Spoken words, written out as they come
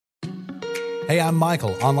Hey, I'm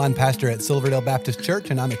Michael, online pastor at Silverdale Baptist Church,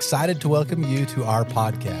 and I'm excited to welcome you to our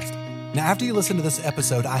podcast. Now, after you listen to this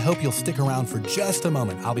episode, I hope you'll stick around for just a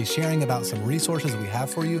moment. I'll be sharing about some resources we have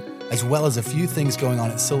for you, as well as a few things going on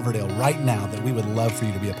at Silverdale right now that we would love for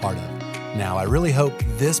you to be a part of. Now, I really hope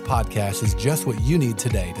this podcast is just what you need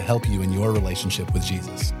today to help you in your relationship with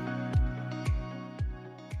Jesus.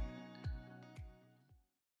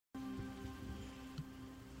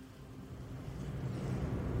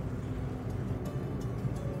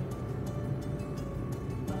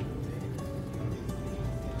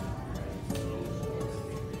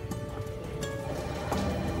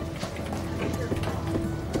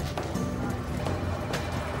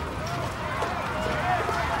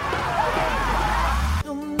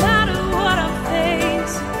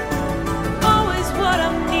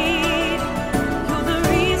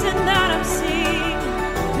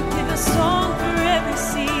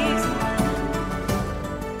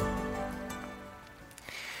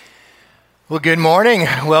 Well, good morning.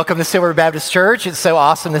 Welcome to Silverdale Baptist Church. It's so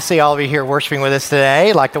awesome to see all of you here worshiping with us today.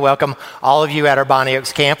 I'd like to welcome all of you at our Bonnie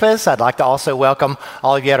Oaks campus. I'd like to also welcome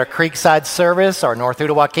all of you at our Creekside service, our North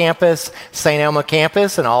Ottawa campus, St. Elmo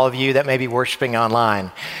campus, and all of you that may be worshiping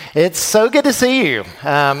online. It's so good to see you. If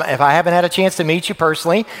I haven't had a chance to meet you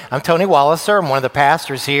personally, I'm Tony Walliser. I'm one of the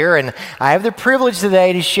pastors here, and I have the privilege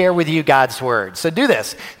today to share with you God's Word. So do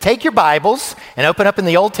this. Take your Bibles and open up in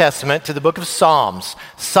the Old Testament to the book of Psalms.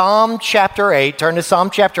 Psalm chapter 8. Turn to Psalm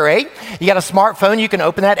chapter 8. You got a smartphone, you can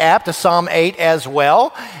open that app to Psalm 8 as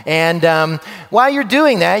well. And while you're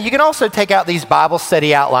doing that, you can also take out these Bible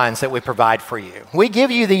study outlines that we provide for you. We give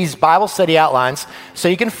you these Bible study outlines so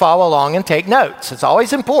you can follow along and take notes. It's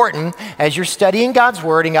always important as you're studying God's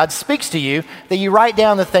Word and God speaks to you that you write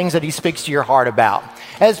down the things that He speaks to your heart about.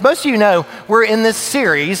 As most of you know, we're in this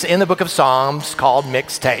series in the book of Psalms called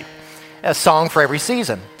Mixtape, a song for every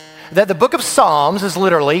season. That the book of Psalms is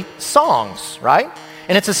literally songs, right?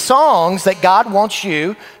 And it's the songs that God wants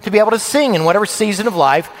you to be able to sing in whatever season of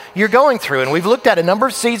life you're going through. And we've looked at a number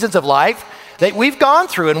of seasons of life that we've gone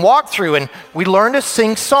through and walked through, and we learn to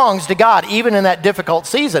sing songs to God even in that difficult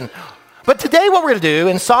season. But today what we're going to do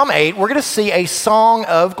in Psalm 8, we're going to see a song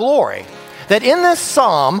of glory. That in this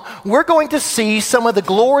psalm, we're going to see some of the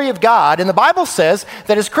glory of God. And the Bible says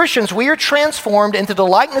that as Christians, we are transformed into the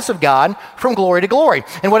likeness of God from glory to glory.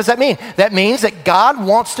 And what does that mean? That means that God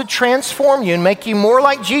wants to transform you and make you more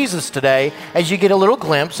like Jesus today as you get a little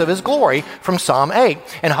glimpse of His glory from Psalm 8.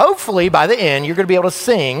 And hopefully by the end, you're going to be able to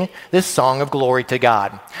sing this song of glory to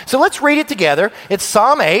God. So let's read it together. It's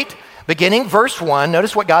Psalm 8, beginning verse 1.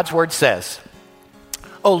 Notice what God's Word says.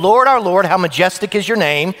 O Lord, our Lord, how majestic is your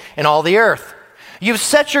name in all the earth. You've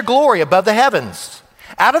set your glory above the heavens.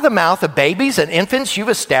 Out of the mouth of babies and infants, you've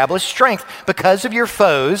established strength because of your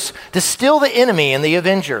foes to still the enemy and the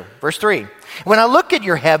avenger. Verse 3. When I look at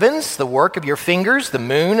your heavens, the work of your fingers, the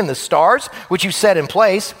moon and the stars, which you set in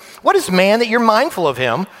place, what is man that you're mindful of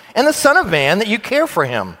him, and the son of man that you care for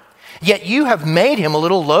him? Yet you have made him a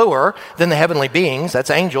little lower than the heavenly beings,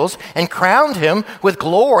 that's angels, and crowned him with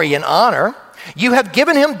glory and honor. You have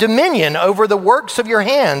given him dominion over the works of your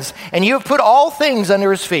hands, and you have put all things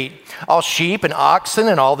under his feet, all sheep and oxen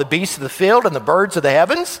and all the beasts of the field and the birds of the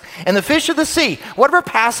heavens and the fish of the sea, whatever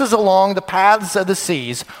passes along the paths of the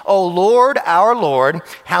seas. O Lord, our Lord,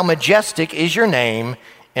 how majestic is your name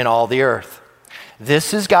in all the earth.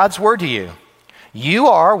 This is God's word to you. You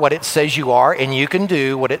are what it says you are, and you can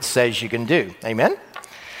do what it says you can do. Amen?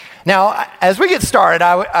 Now, as we get started,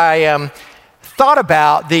 I thought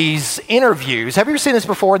about these interviews. Have you ever seen this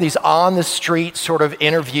before? These on-the-street sort of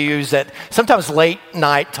interviews that sometimes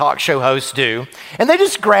late-night talk show hosts do. And they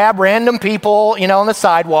just grab random people, on the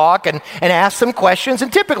sidewalk and ask them questions.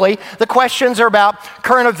 And typically, the questions are about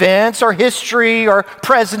current events or history or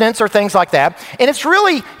presidents or things like that. And it's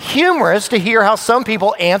really humorous to hear how some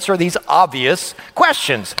people answer these obvious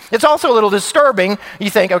questions. It's also a little disturbing. You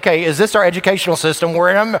think, okay, is this our educational system?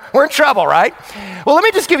 We're in trouble, right? Well, let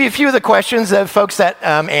me just give you a few of the questions that folks that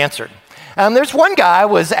answered. There's one guy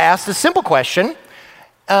was asked a simple question.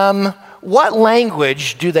 What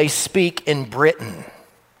language do they speak in Britain?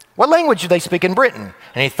 What language do they speak in Britain?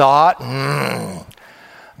 And he thought,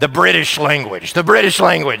 the British language.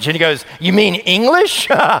 And he goes, you mean English?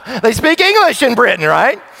 They speak English in Britain,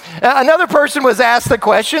 right? Another person was asked the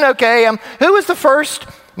question, okay, who was the first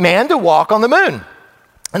man to walk on the moon?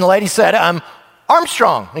 And the lady said,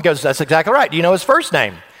 Armstrong. And he goes, that's exactly right. Do you know his first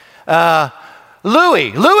name?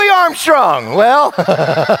 Louis Armstrong. Well,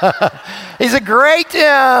 he's a great,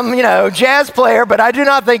 jazz player, but I do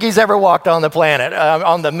not think he's ever walked on the planet,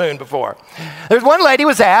 on the moon before. There's one lady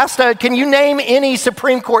was asked, can you name any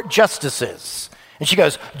Supreme Court justices? And she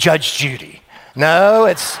goes, Judge Judy. No,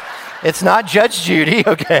 it's not Judge Judy,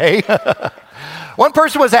 okay? One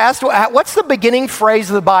person was asked, what's the beginning phrase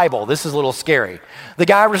of the Bible? This is a little scary. The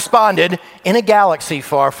guy responded, in a galaxy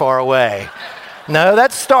far, far away. No,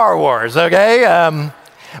 that's Star Wars, okay?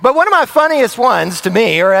 But one of my funniest ones to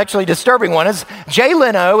me, or actually disturbing one, is Jay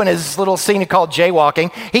Leno in his little scene called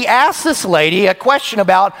Jaywalking. He asked this lady a question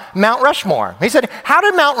about Mount Rushmore. He said, how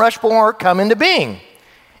did Mount Rushmore come into being?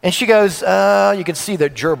 And she goes, you could see the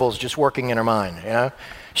gerbils just working in her mind, you know?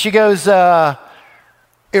 She goes,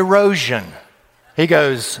 erosion. He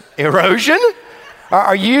goes, erosion?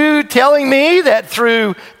 Are you telling me that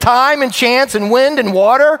through time and chance and wind and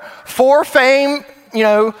water, four fame,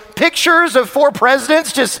 pictures of four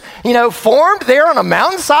presidents just, formed there on a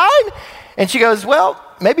mountainside? And she goes, well,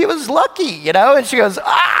 maybe it was lucky, And she goes,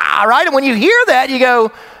 right? And when you hear that, you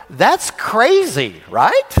go, that's crazy,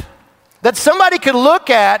 right? That somebody could look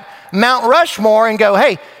at Mount Rushmore and go,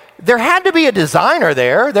 hey, there had to be a designer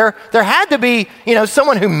there. There had to be,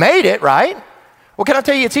 someone who made it, right? Well, can I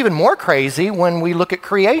tell you, it's even more crazy when we look at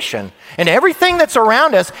creation. And everything that's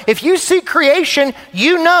around us, if you see creation,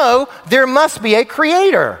 you know there must be a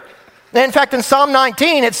creator. And in fact, in Psalm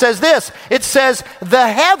 19, it says this. It says, the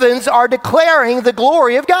heavens are declaring the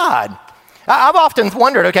glory of God. I've often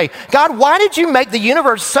wondered, okay, God, why did you make the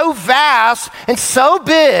universe so vast and so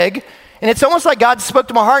big? And it's almost like God spoke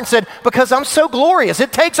to my heart and said, because I'm so glorious.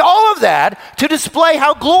 It takes all of that to display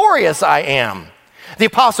how glorious I am. The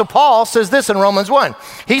Apostle Paul says this in Romans 1.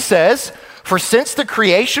 He says, for since the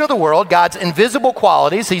creation of the world, God's invisible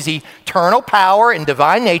qualities, his eternal power and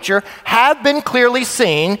divine nature, have been clearly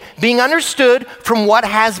seen, being understood from what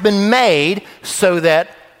has been made, so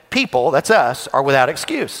that people, that's us, are without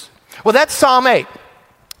excuse. Well, that's Psalm 8.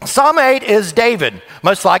 Psalm 8 is David.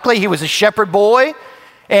 Most likely he was a shepherd boy.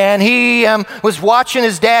 And he was watching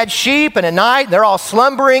his dad's sheep, and at night they're all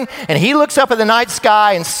slumbering, and he looks up at the night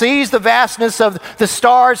sky and sees the vastness of the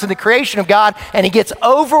stars and the creation of God, and he gets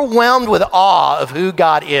overwhelmed with awe of who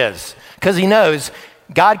God is, because he knows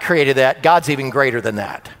God created that. God's even greater than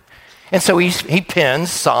that. And so he pens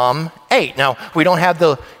Psalm 8. Now, we don't have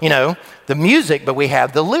the music, but we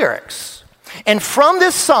have the lyrics. And from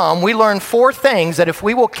this psalm, we learn four things that if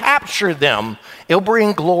we will capture them, it'll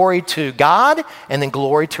bring glory to God and then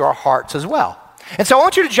glory to our hearts as well. And so I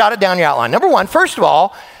want you to jot it down in your outline. Number one, first of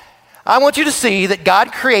all, I want you to see that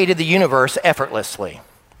God created the universe effortlessly.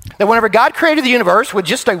 That whenever God created the universe with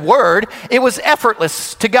just a word, it was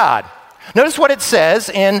effortless to God. Notice what it says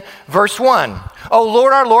in verse 1. Oh,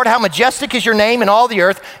 Lord, our Lord, how majestic is your name in all the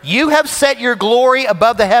earth. You have set your glory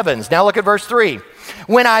above the heavens. Now look at verse 3.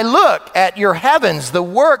 When I look at your heavens, the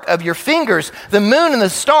work of your fingers, the moon and the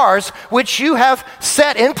stars, which you have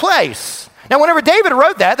set in place. Now, whenever David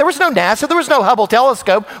wrote that, there was no NASA, there was no Hubble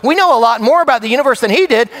telescope. We know a lot more about the universe than he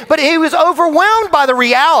did, but he was overwhelmed by the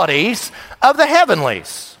realities of the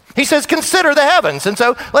heavenlies. He says, consider the heavens. And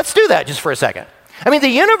so let's do that just for a second. I mean, the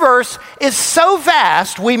universe is so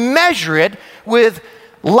vast, we measure it with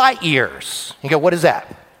light years. You go, what is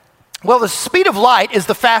that? Well, the speed of light is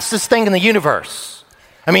the fastest thing in the universe.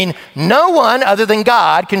 I mean, no one other than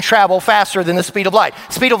God can travel faster than the speed of light.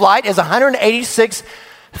 Speed of light is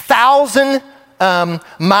 186,000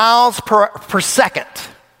 miles per second,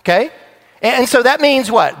 okay? And so that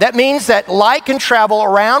means what? That means that light can travel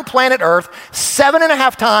around planet Earth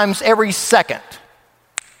 7.5 times every second.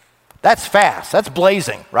 That's fast. That's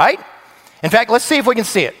blazing, right? In fact, let's see if we can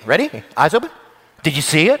see it. Ready? Eyes open? Did you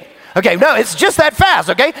see it? Okay, no, it's just that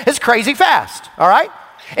fast, okay? It's crazy fast, all right?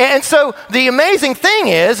 And so the amazing thing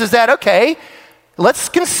is that, okay, let's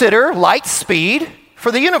consider light speed for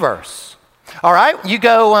the universe. All right, you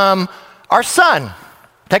go, our sun.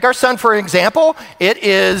 Take our sun for example. It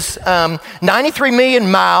is 93 million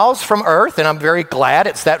miles from Earth, and I'm very glad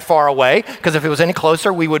it's that far away, because if it was any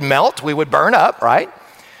closer, we would melt, we would burn up, right?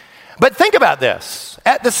 But think about this.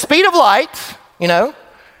 At the speed of light,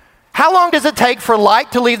 how long does it take for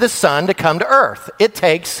light to leave the sun to come to Earth? It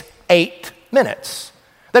takes 8 minutes.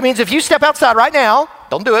 That means if you step outside right now,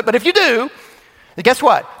 don't do it, but if you do, guess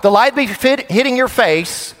what? The light hitting your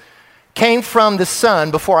face came from the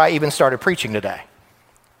sun before I even started preaching today.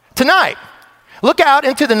 Tonight, look out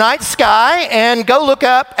into the night sky and go look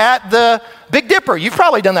up at the Big Dipper. You've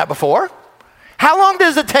probably done that before. How long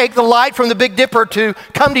does it take the light from the Big Dipper to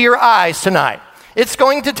come to your eyes tonight? It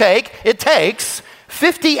takes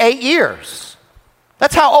 58 years.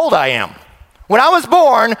 That's how old I am. When I was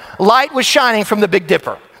born, light was shining from the Big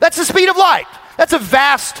Dipper. That's the speed of light. That's a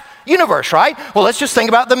vast universe, right? Well, let's just think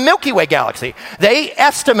about the Milky Way galaxy. They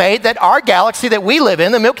estimate that our galaxy that we live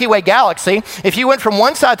in, the Milky Way galaxy, if you went from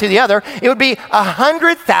one side to the other, it would be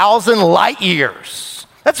 100,000 light years.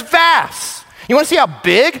 That's vast. You want to see how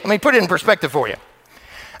big? Let me put it in perspective for you.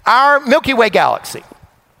 Our Milky Way galaxy.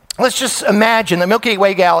 Let's just imagine the Milky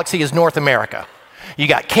Way galaxy is North America. You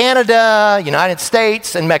got Canada, United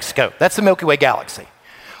States, and Mexico. That's the Milky Way galaxy.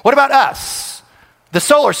 What about us? The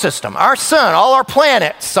solar system, our sun, all our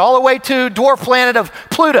planets, all the way to dwarf planet of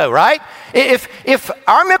Pluto, right? If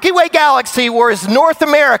our Milky Way galaxy was North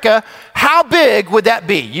America, how big would that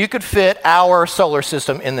be? You could fit our solar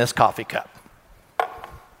system in this coffee cup.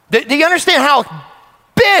 Do you understand how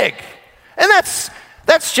big? And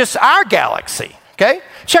that's just our galaxy, okay?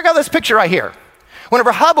 Check out this picture right here.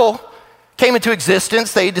 Whenever Hubble came into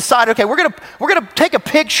existence, they decided, okay, we're gonna take a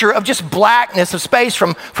picture of just blackness of space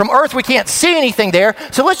from Earth. We can't see anything there,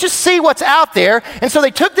 so let's just see what's out there. And so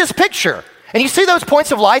they took this picture. And you see those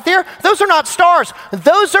points of light there? Those are not stars.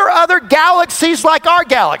 Those are other galaxies like our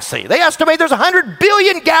galaxy. They estimate there's 100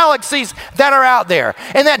 billion galaxies that are out there.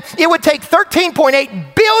 And that it would take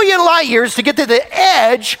 13.8 billion light years to get to the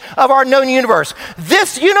edge of our known universe.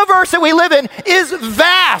 This universe that we live in is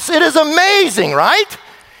vast. It is amazing, right?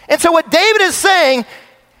 And so what David is saying,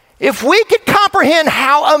 if we could comprehend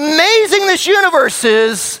how amazing this universe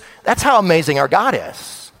is, that's how amazing our God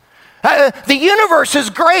is. The universe is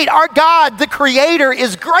great. Our God, the creator,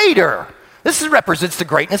 is greater. This represents the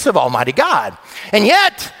greatness of Almighty God. And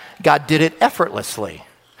yet, God did it effortlessly.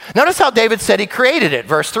 Notice how David said he created it.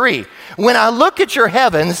 Verse 3, when I look at your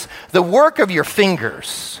heavens, the work of your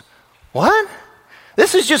fingers. What?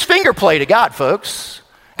 This is just finger play to God, folks.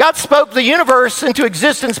 God spoke the universe into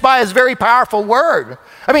existence by his very powerful word.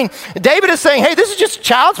 I mean, David is saying, hey, this is just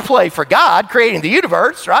child's play for God, creating the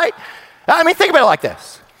universe, right? I mean, think about it like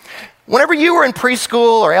this. Whenever you were in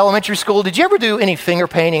preschool or elementary school, did you ever do any finger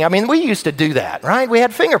painting? I mean, we used to do that, right? We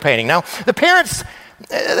had finger painting. Now, the parents,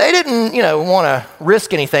 they didn't, want to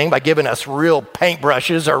risk anything by giving us real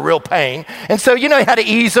paintbrushes or real paint. And so, you had an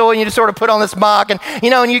easel and you just sort of put on this mock and,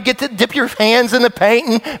 and you get to dip your hands in the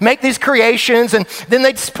paint and make these creations. And then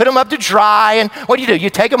they'd put them up to dry. And what do? You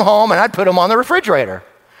take them home and I'd put them on the refrigerator.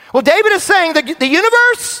 Well, David is saying that the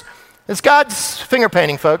universe is God's finger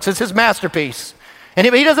painting, folks. It's his masterpiece. And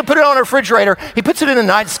he doesn't put it on a refrigerator. He puts it in the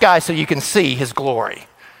night sky so you can see his glory.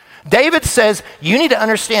 David says, you need to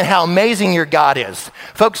understand how amazing your God is.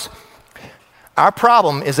 Folks, our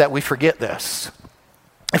problem is that we forget this.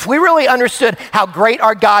 If we really understood how great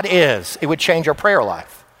our God is, it would change our prayer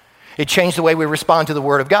life. It'd change the way we respond to the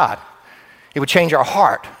word of God. It would change our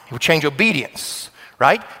heart. It would change obedience,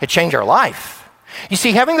 right? It'd change our life. You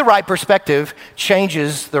see, having the right perspective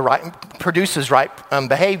produces right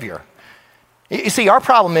behavior. You see, our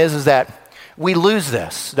problem is that we lose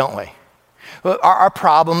this, don't we? Our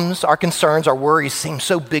problems, our concerns, our worries seem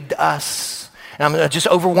so big to us. And I'm just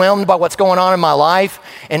overwhelmed by what's going on in my life.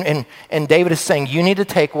 And David is saying, you need to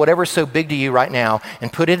take whatever's so big to you right now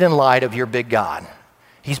and put it in light of your big God.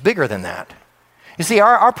 He's bigger than that. You see,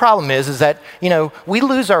 our problem is that, we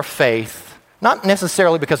lose our faith, not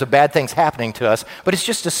necessarily because of bad things happening to us, but it's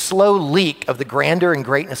just a slow leak of the grandeur and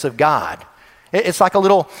greatness of God. It's like a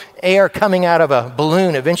little air coming out of a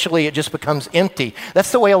balloon. Eventually, it just becomes empty.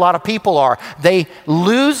 That's the way a lot of people are. They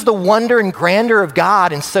lose the wonder and grandeur of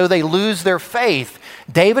God, and so they lose their faith.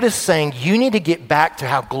 David is saying, you need to get back to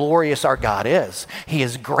how glorious our God is. He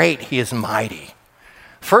is great. He is mighty.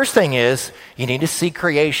 First thing is, you need to see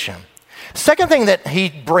creation. Second thing that he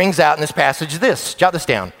brings out in this passage is this. Jot this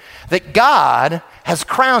down. That God has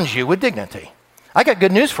crowned you with dignity. I got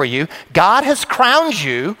good news for you. God has crowned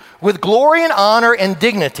you with glory and honor and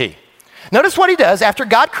dignity. Notice what he does. After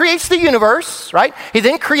God creates the universe, right? He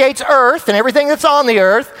then creates earth and everything that's on the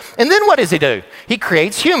earth. And then what does he do? He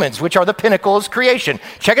creates humans, which are the pinnacle of creation.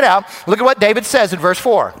 Check it out. Look at what David says in verse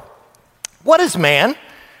 4. What is man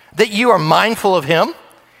that you are mindful of him?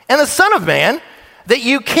 And the son of man that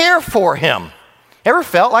you care for him? Ever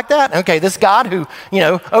felt like that? Okay, this God who,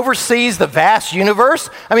 oversees the vast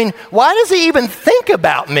universe. I mean, why does he even think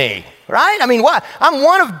about me, right? I mean, why? I'm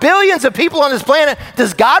one of billions of people on this planet.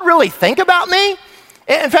 Does God really think about me?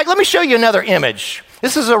 In fact, let me show you another image.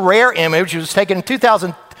 This is a rare image. It was taken in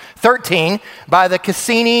 2013 by the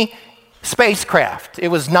Cassini spacecraft. It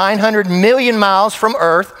was 900 million miles from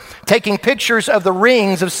Earth, taking pictures of the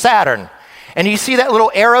rings of Saturn. And you see that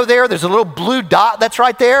little arrow there? There's a little blue dot that's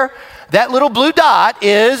right there. That little blue dot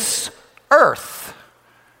is Earth.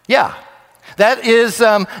 Yeah. That is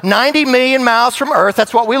 90 million miles from Earth.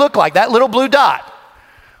 That's what we look like, that little blue dot.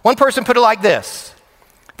 One person put it like this.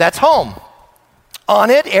 That's home. On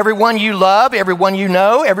it, everyone you love, everyone you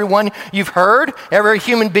know, everyone you've heard, every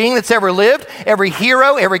human being that's ever lived, every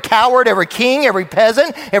hero, every coward, every king, every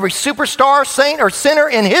peasant, every superstar, saint, or sinner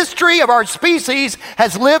in history of our species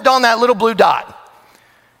has lived on that little blue dot.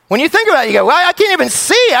 When you think about it, you go, well, I can't even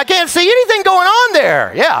see. I can't see anything going on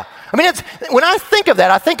there. Yeah. I mean, when I think of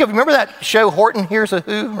that, I think of, remember that show Horton Hears a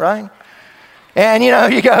Who, right? And,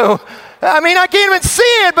 you go, I mean, I can't even see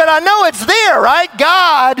it, but I know it's there, right?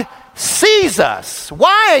 God sees us.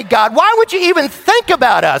 Why, God? Why would you even think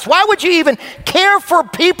about us? Why would you even care for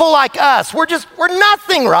people like us? We're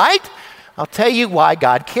nothing, right? I'll tell you why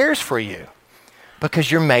God cares for you.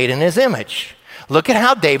 Because you're made in his image. Look at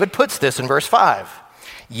how David puts this in verse 5.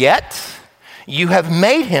 Yet you have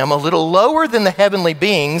made him a little lower than the heavenly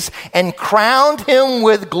beings and crowned him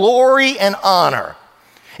with glory and honor.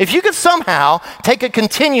 If you could somehow take a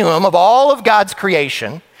continuum of all of God's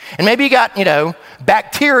creation, and maybe you got,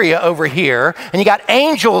 bacteria over here, and you got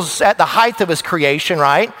angels at the height of his creation,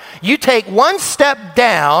 right? You take one step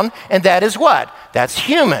down, and that is what? That's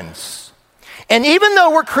humans. And even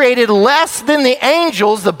though we're created less than the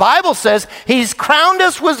angels, the Bible says he's crowned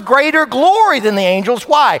us with greater glory than the angels.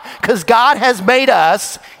 Why? Because God has made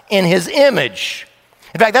us in his image.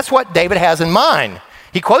 In fact, that's what David has in mind.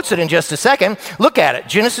 He quotes it in just a second. Look at it.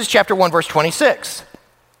 Genesis chapter 1, verse 26.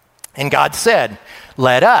 And God said,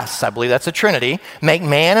 let us, I believe that's a Trinity, make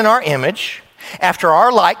man in our image, after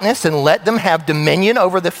our likeness, and let them have dominion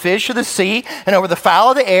over the fish of the sea, and over the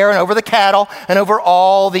fowl of the air, and over the cattle, and over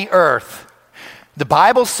all the earth. The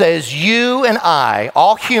Bible says you and I,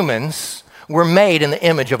 all humans, were made in the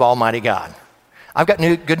image of Almighty God. I've got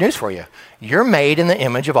good news for you. You're made in the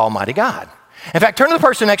image of Almighty God. In fact, turn to the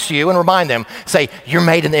person next to you and remind them, say, you're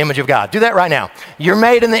made in the image of God. Do that right now. You're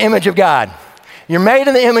made in the image of God. You're made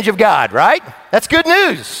in the image of God, right? That's good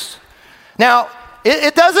news. Now,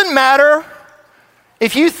 it doesn't matter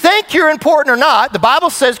if you think you're important or not. The Bible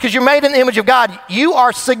says because you're made in the image of God, you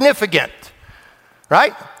are significant,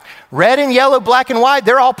 right? Red and yellow, black and white,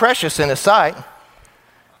 they're all precious in his sight.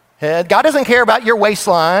 God doesn't care about your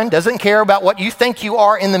waistline, doesn't care about what you think you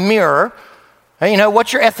are in the mirror,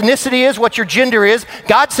 what your ethnicity is, what your gender is.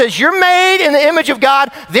 God says you're made in the image of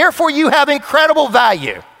God, therefore you have incredible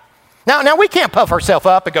value. Now we can't puff ourselves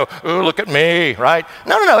up and go, oh, look at me, right?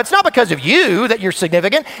 No. It's not because of you that you're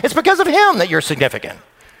significant. It's because of him that you're significant.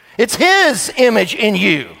 It's his image in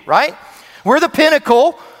you, right? We're the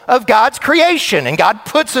pinnacle of God's creation, and God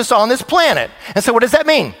puts us on this planet. And so what does that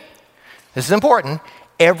mean? This is important.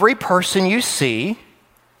 Every person you see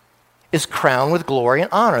is crowned with glory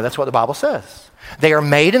and honor. That's what the Bible says. They are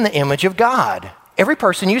made in the image of God. Every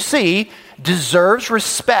person you see deserves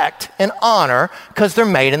respect and honor because they're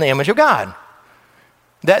made in the image of God.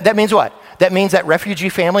 That means what? That means that refugee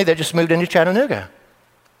family that just moved into Chattanooga.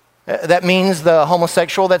 That means the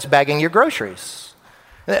homosexual that's bagging your groceries.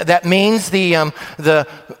 That means the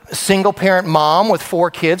single-parent mom with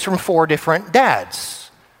 4 kids from 4 different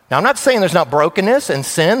dads. Now, I'm not saying there's not brokenness and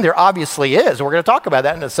sin. There obviously is. We're going to talk about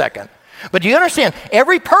that in a second. But do you understand?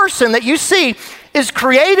 Every person that you see is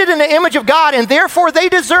created in the image of God, and therefore they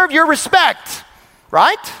deserve your respect,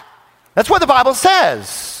 right? That's what the Bible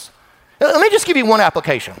says. Let me just give you one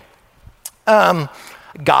application.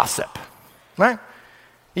 Gossip, right?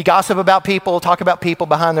 You gossip about people, talk about people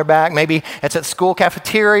behind their back. Maybe it's at school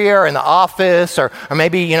cafeteria or in the office, or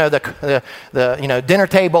maybe the dinner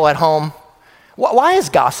table at home. Why is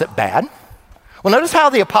gossip bad? Well, notice how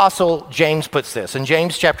the apostle James puts this in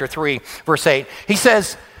James chapter 3, verse 8. He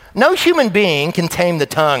says, "No human being can tame the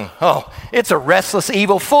tongue. Oh, it's a restless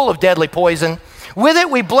evil full of deadly poison. With it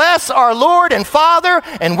we bless our Lord and Father,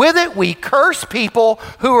 and with it we curse people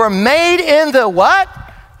who are made in the what?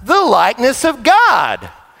 The likeness of God."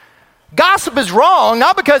 Gossip is wrong,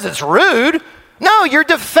 not because it's rude. No, you're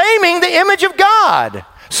defaming the image of God.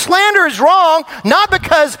 Slander is wrong, not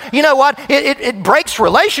because, it breaks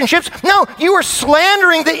relationships. No, you are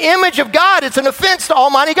slandering the image of God. It's an offense to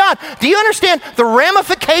Almighty God. Do you understand the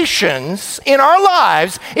ramifications in our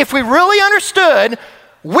lives if we really understood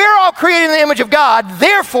we're all created in the image of God,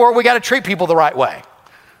 therefore we got to treat people the right way?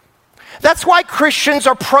 That's why Christians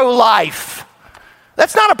are pro-life.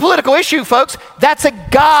 That's not a political issue, folks. That's a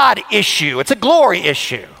God issue. It's a glory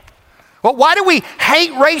issue. Well, why do we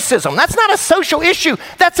hate racism? That's not a social issue.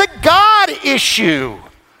 That's a God issue.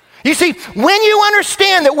 You see, when you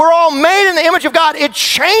understand that we're all made in the image of God, it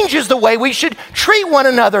changes the way we should treat one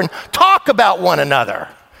another and talk about one another.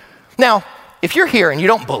 Now, if you're here and you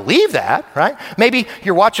don't believe that, right? Maybe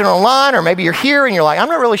you're watching online, or maybe you're here and you're like, I'm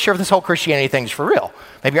not really sure if this whole Christianity thing is for real.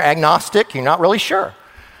 Maybe you're agnostic, you're not really sure.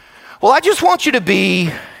 Well, I just want you to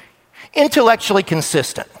be intellectually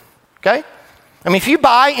consistent, okay? I mean, if you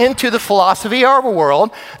buy into the philosophy of our world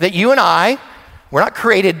that you and I, we're not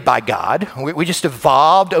created by God. We just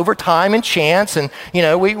evolved over time and chance, and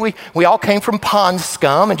we all came from pond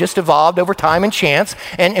scum and just evolved over time and chance,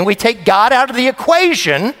 and we take God out of the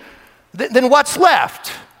equation, then what's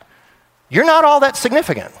left? You're not all that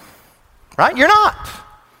significant, right? You're not.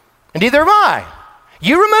 And neither am I.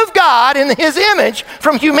 You remove God in his image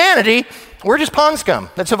from humanity, we're just pond scum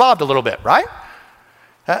that's evolved a little bit, right?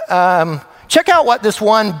 Check out what this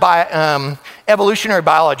one evolutionary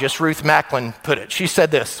biologist, Ruth Macklin, put it. She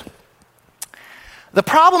said this: the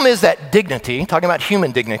problem is that dignity, talking about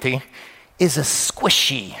human dignity, is a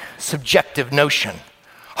squishy, subjective notion,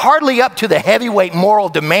 hardly up to the heavyweight moral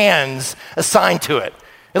demands assigned to it.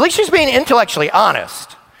 At least she's being intellectually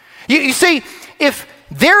honest. You see, if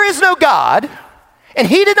there is no God, and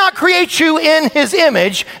he did not create you in his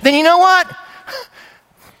image, then you know what?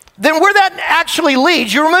 Then where that actually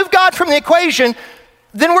leads, you remove God from the equation,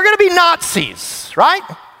 then we're going to be Nazis, right?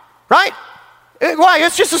 Right? Why?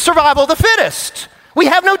 It's just a survival of the fittest. We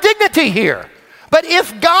have no dignity here. But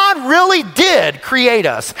if God really did create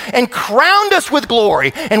us and crowned us with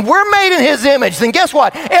glory, and we're made in his image, then guess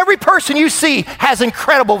what? Every person you see has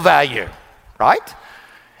incredible value, right?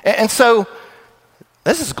 And so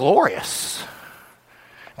this is glorious.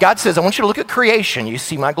 God says, I want you to look at creation. You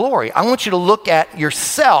see my glory. I want you to look at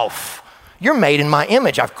yourself. You're made in my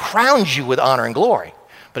image. I've crowned you with honor and glory.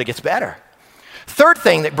 But it gets better. Third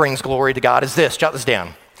thing that brings glory to God is this. Jot this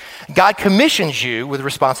down. God commissions you with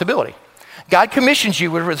responsibility. God commissions you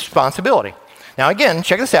with responsibility. Now again,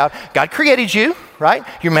 check this out. God created you, right?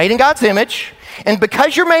 You're made in God's image. And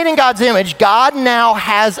because you're made in God's image, God now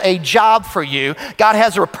has a job for you. God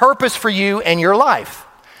has a purpose for you and your life.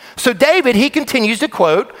 So David, he continues to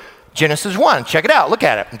quote Genesis 1. Check it out. Look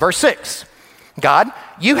at it. Verse 6. God,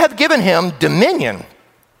 you have given him dominion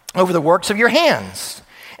over the works of your hands,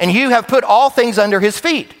 and you have put all things under his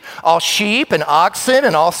feet, all sheep and oxen,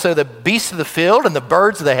 and also the beasts of the field and the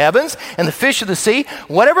birds of the heavens and the fish of the sea,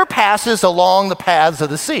 whatever passes along the paths of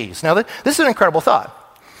the seas. Now, this is an incredible thought.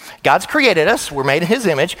 God's created us. We're made in his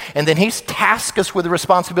image, and then he's tasked us with a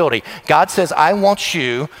responsibility. God says, I want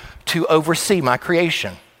you to oversee my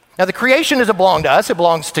creation. Now, the creation doesn't belong to us. It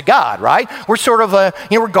belongs to God, right? We're sort of,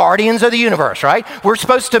 we're guardians of the universe, right? We're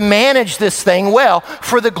supposed to manage this thing well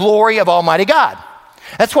for the glory of Almighty God.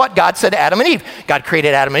 That's what God said to Adam and Eve. God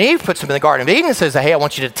created Adam and Eve, puts them in the Garden of Eden, and says, hey, I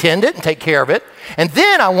want you to tend it and take care of it. And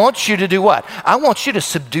then I want you to do what? I want you to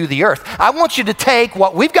subdue the earth. I want you to take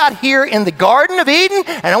what we've got here in the Garden of Eden,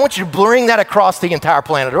 and I want you to bring that across the entire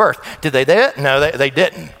planet Earth. Did they do it? No, they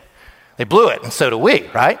didn't. They blew it, and so do we,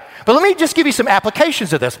 right? But let me just give you some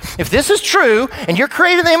applications of this. If this is true, and you're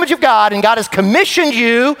created in the image of God, and God has commissioned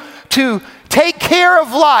you to take care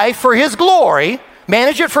of life for his glory,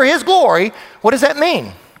 manage it for his glory, what does that mean?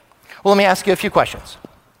 Well, let me ask you a few questions.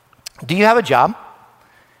 Do you have a job?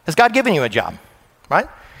 Has God given you a job, right?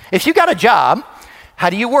 If you got a job,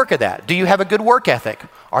 how do you work at that? Do you have a good work ethic?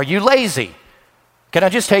 Are you lazy? Can I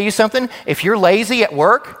just tell you something? If you're lazy at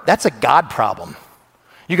work, that's a God problem.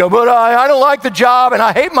 You go, but I don't like the job and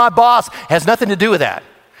I hate my boss. It has nothing to do with that.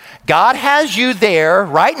 God has you there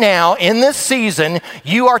right now in this season.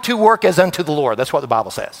 You are to work as unto the Lord. That's what the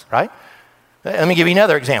Bible says, right? Let me give you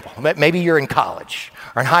another example. Maybe you're in college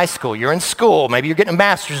or in high school. You're in school. Maybe you're getting a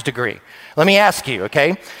master's degree. Let me ask you,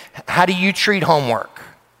 okay, how do you treat homework?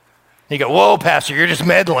 You go, whoa, Pastor, you're just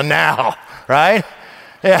meddling now, right?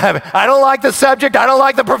 Yeah, I don't like the subject. I don't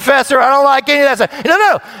like the professor. I don't like any of that stuff.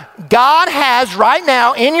 No. God has right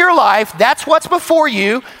now in your life, that's what's before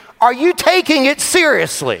you. Are you taking it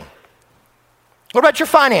seriously? What about your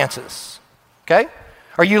finances? Okay?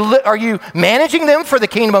 Are you managing them for the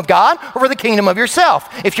kingdom of God or for the kingdom of yourself?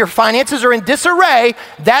 If your finances are in disarray,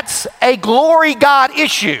 that's a glory God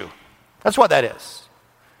issue. That's what that is.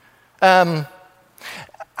 I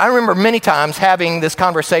remember many times having this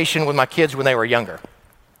conversation with my kids when they were younger.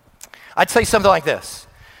 I'd say something like this.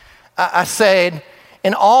 I said,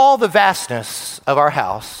 in all the vastness of our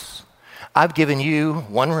house, I've given you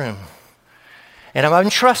one room. And I've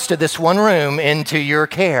entrusted this one room into your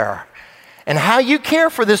care. And how you care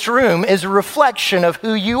for this room is a reflection of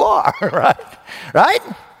who you are, right?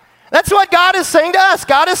 That's what God is saying to us.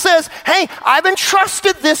 God says, hey, I've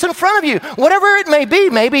entrusted this in front of you. Whatever it may be,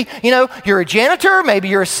 maybe, you're a janitor, maybe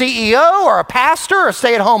you're a CEO or a pastor or a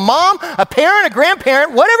stay-at-home mom, a parent, a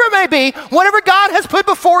grandparent, whatever it may be, whatever God has put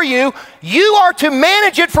before you, you are to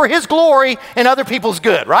manage it for his glory and other people's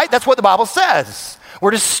good, right? That's what the Bible says.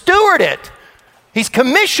 We're to steward it. He's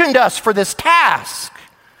commissioned us for this task.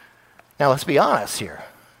 Now, let's be honest here.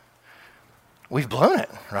 We've blown it,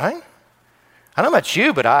 right? I don't know about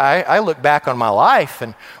you, but I look back on my life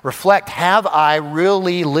and reflect, have I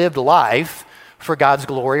really lived life for God's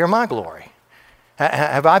glory or my glory?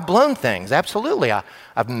 Have I blown things? Absolutely.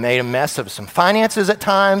 I've made a mess of some finances at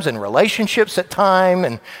times and relationships at times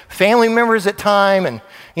and family members at times. And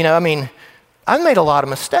I've made a lot of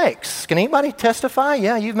mistakes. Can anybody testify?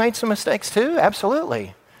 Yeah, you've made some mistakes too?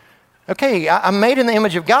 Absolutely. Okay, I'm made in the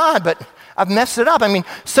image of God, but I've messed it up.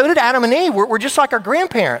 So did Adam and Eve. We're just like our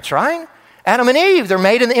grandparents, right? Adam and Eve, they're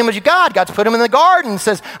made in the image of God. God's put them in the garden and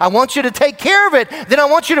says, I want you to take care of it. Then I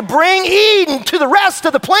want you to bring Eden to the rest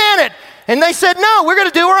of the planet. And they said, no, we're going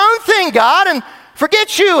to do our own thing, God, and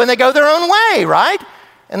forget you. And they go their own way, right?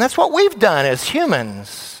 And that's what we've done as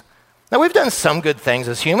humans. Now, we've done some good things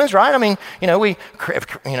as humans, right? We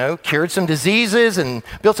cured some diseases and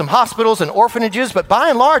built some hospitals and orphanages. But by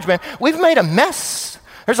and large, man, we've made a mess.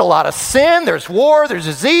 There's a lot of sin. There's war. There's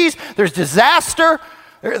disease. There's disaster.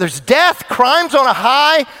 There's death, crimes on a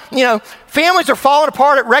high. Families are falling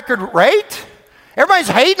apart at record rate. Everybody's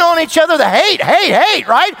hating on each other. The hate,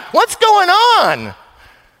 right? What's going on? I'll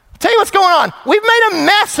tell you what's going on. We've made a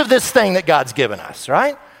mess of this thing that God's given us,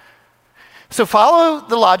 right? So follow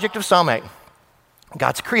the logic of Psalm 8.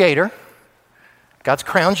 God's creator. God's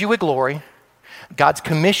crowned you with glory. God's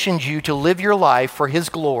commissioned you to live your life for his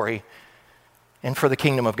glory and for the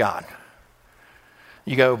kingdom of God.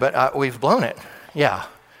 You go, but we've blown it. Yeah.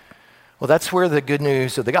 Well, that's where the good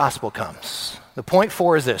news of the gospel comes. The point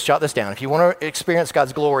 4 is this. Jot this down. If you want to experience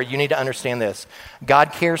God's glory, you need to understand this.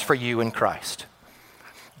 God cares for you in Christ.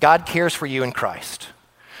 God cares for you in Christ.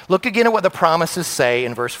 Look again at what the promises say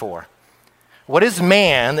in verse 4. What is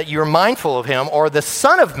man that you are mindful of him, or the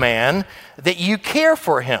son of man that you care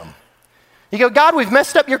for him? You go, God, we've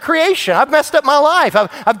messed up your creation. I've messed up my life.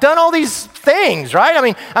 I've done all these things,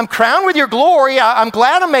 right? I'm crowned with your glory. I'm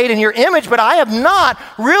glad I'm made in your image, but I have not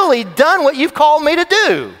really done what you've called me to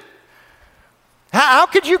do. How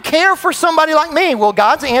could you care for somebody like me? Well,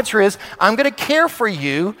 God's answer is, I'm going to care for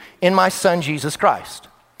you in my son, Jesus Christ.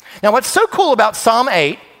 Now, what's so cool about Psalm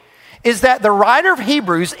 8 is that the writer of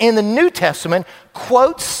Hebrews in the New Testament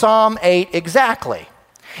quotes Psalm 8 exactly.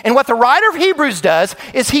 And what the writer of Hebrews does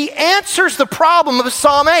is he answers the problem of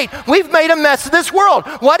Psalm 8. We've made a mess of this world.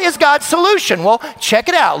 What is God's solution? Well, check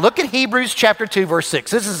it out. Look at Hebrews chapter 2, verse 6.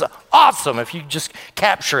 This is awesome if you just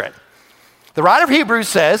capture it. The writer of Hebrews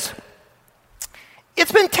says,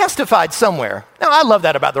 it's been testified somewhere. Now, I love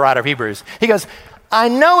that about the writer of Hebrews. He goes, I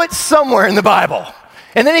know it's somewhere in the Bible.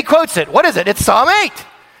 And then he quotes it. What is it? It's Psalm 8.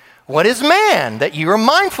 What is man that you are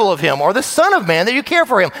mindful of him, or the son of man that you care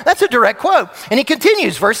for him? That's a direct quote. And he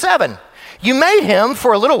continues, verse 7. You made him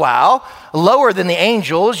for a little while lower than the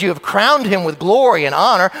angels. You have crowned him with glory and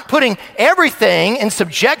honor, putting everything in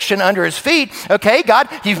subjection under his feet. Okay, God,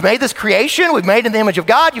 you've made this creation. We've made in the image of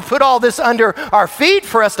God. You've put all this under our feet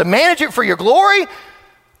for us to manage it for your glory.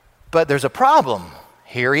 But there's a problem.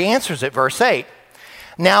 Here he answers it, verse 8.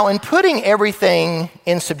 Now, in putting everything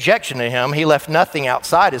in subjection to him, he left nothing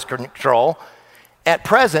outside his control. At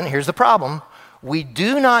present, here's the problem. We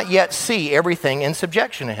do not yet see everything in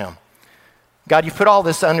subjection to him. God, you put all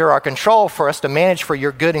this under our control for us to manage for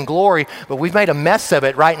your good and glory, but we've made a mess of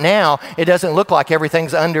it right now. It doesn't look like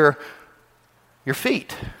everything's under your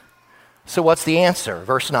feet. So what's the answer?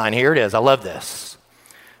 Verse 9, here it is. I love this.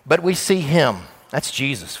 But we see him. That's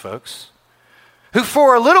Jesus, folks. Who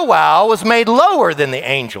for a little while was made lower than the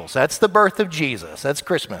angels. That's the birth of Jesus. That's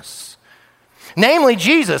Christmas. Namely,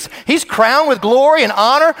 Jesus, he's crowned with glory and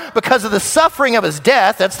honor because of the suffering of his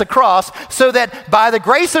death. That's the cross. So that by the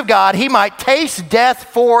grace of God, he might taste death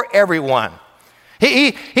for everyone.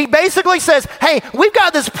 He basically says, hey, we've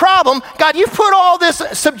got this problem. God, you've put all this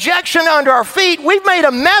subjection under our feet. We've made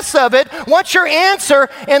a mess of it. What's your answer?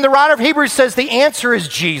 And the writer of Hebrews says the answer is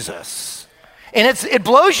Jesus. And it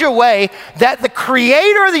blows you away that the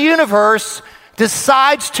creator of the universe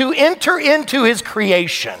decides to enter into his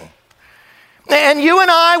creation. And you and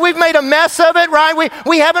I, we've made a mess of it, right?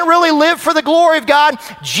 We haven't really lived for the glory of God.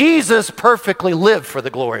 Jesus perfectly lived for the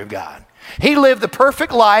glory of God. He lived the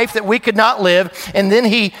perfect life that we could not live, and then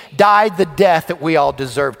he died the death that we all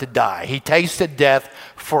deserve to die. He tasted death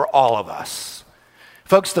for all of us.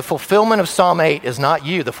 Folks, the fulfillment of Psalm 8 is not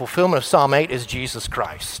you. The fulfillment of Psalm 8 is Jesus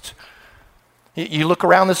Christ. You look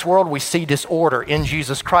around this world, we see disorder. In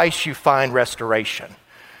Jesus Christ, you find restoration.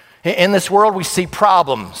 In this world, we see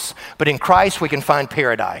problems, but in Christ, we can find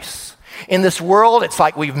paradise. In this world, it's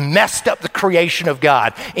like we've messed up the creation of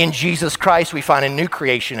God. In Jesus Christ, we find a new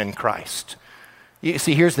creation in Christ. You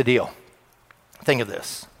see, here's the deal. Think of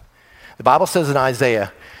this. The Bible says in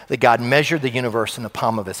Isaiah that God measured the universe in the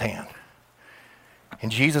palm of his hand.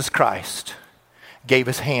 And Jesus Christ gave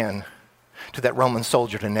his hand to that Roman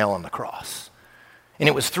soldier to nail on the cross. And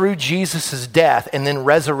it was through Jesus' death and then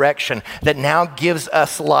resurrection that now gives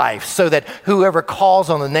us life so that whoever calls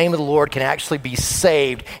on the name of the Lord can actually be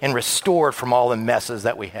saved and restored from all the messes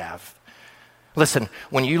that we have. Listen,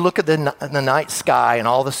 when you look at the night sky and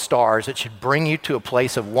all the stars, it should bring you to a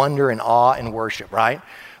place of wonder and awe and worship, right?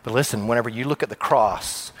 But listen, whenever you look at the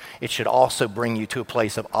cross, it should also bring you to a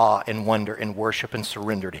place of awe and wonder and worship and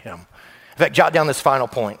surrender to him. In fact, jot down this final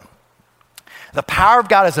point. The power of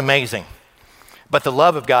God is amazing, but the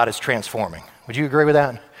love of God is transforming. Would you agree with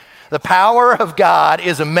that? The power of God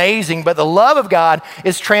is amazing, but the love of God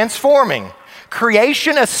is transforming.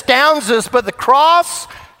 Creation astounds us, but the cross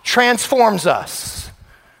transforms us.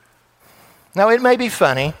 Now, it may be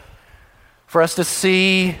funny for us to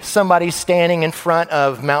see somebody standing in front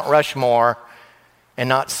of Mount Rushmore and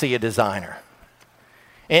not see a designer.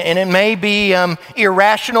 And it may be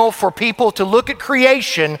irrational for people to look at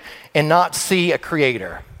creation and not see a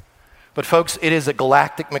creator. But folks, it is a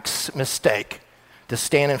galactic mistake to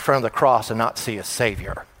stand in front of the cross and not see a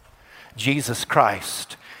Savior. Jesus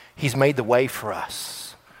Christ, he's made the way for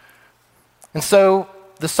us. And so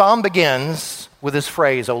the psalm begins with this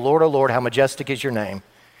phrase, O Lord, how majestic is your name.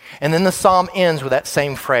 And then the psalm ends with that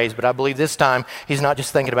same phrase, but I believe this time he's not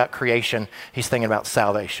just thinking about creation, he's thinking about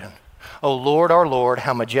salvation. O Lord, our Lord,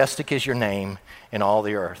 how majestic is your name in all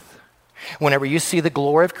the earth. Whenever you see the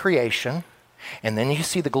glory of creation, and then you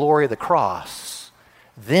see the glory of the cross,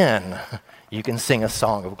 then you can sing a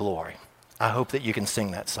song of glory. I hope that you can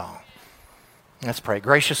sing that song. Let's pray.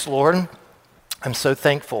 Gracious Lord, I'm so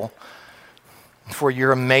thankful for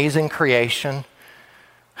your amazing creation,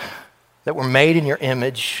 that we're made in your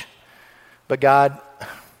image. But God,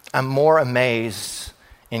 I'm more amazed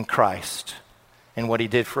in Christ and what he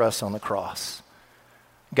did for us on the cross.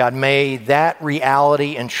 God, may that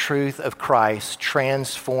reality and truth of Christ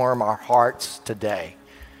transform our hearts today.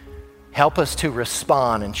 Help us to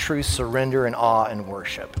respond in true surrender and awe and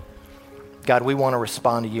worship. God, we want to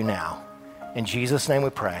respond to you now. In Jesus' name we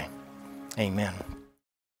pray. Amen.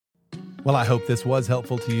 Well, I hope this was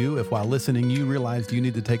helpful to you. If while listening you realized you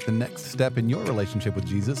need to take the next step in your relationship with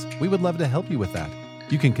Jesus, we would love to help you with that.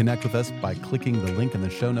 You can connect with us by clicking the link in the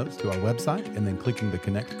show notes to our website and then clicking the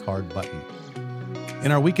Connect card button.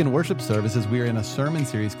 In our weekend worship services, we are in a sermon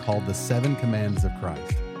series called The 7 Commands of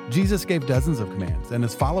Christ. Jesus gave dozens of commands, and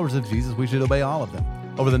as followers of Jesus, we should obey all of them.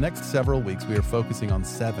 Over the next several weeks, we are focusing on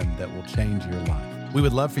 7 that will change your life. We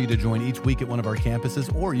would love for you to join each week at one of our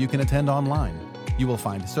campuses, or you can attend online. You will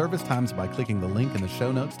find service times by clicking the link in the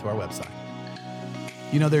show notes to our website.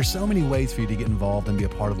 You know, there's so many ways for you to get involved and be a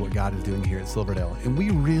part of what God is doing here at Silverdale, and we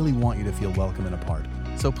really want you to feel welcome and a part.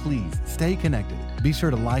 So please, stay connected. Be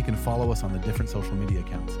sure to like and follow us on the different social media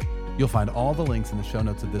accounts. You'll find all the links in the show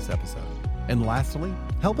notes of this episode. And lastly,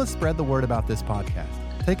 help us spread the word about this podcast.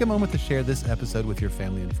 Take a moment to share this episode with your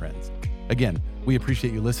family and friends. Again, we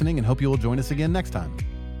appreciate you listening and hope you will join us again next time.